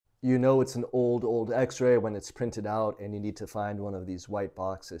You know it's an old x-ray when it's printed out and you need to find one of these white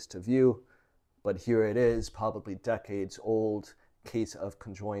boxes to view. But here it is, probably decades old, case of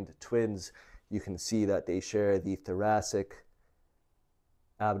conjoined twins. You can see that they share the thoracic,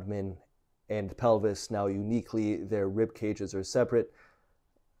 abdomen, and pelvis. Now uniquely, their rib cages are separate,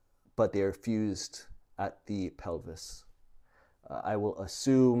 but they are fused at the pelvis. I will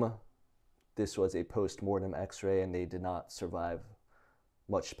assume this was a post-mortem x-ray and they did not survive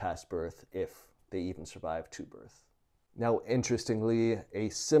much past birth, if they even survived to birth. Now, interestingly, a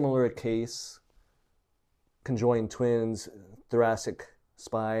similar case, conjoined twins, thoracic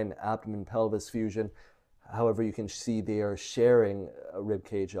spine, abdomen, pelvis fusion. However, you can see they are sharing a rib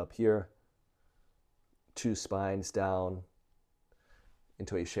cage up here, two spines down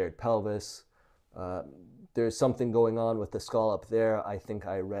into a shared pelvis. There's something going on with the skull up there. I think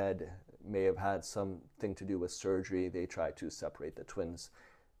I read may have had something to do with surgery. They tried to separate the twins.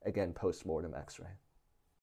 Again, post-mortem x-ray.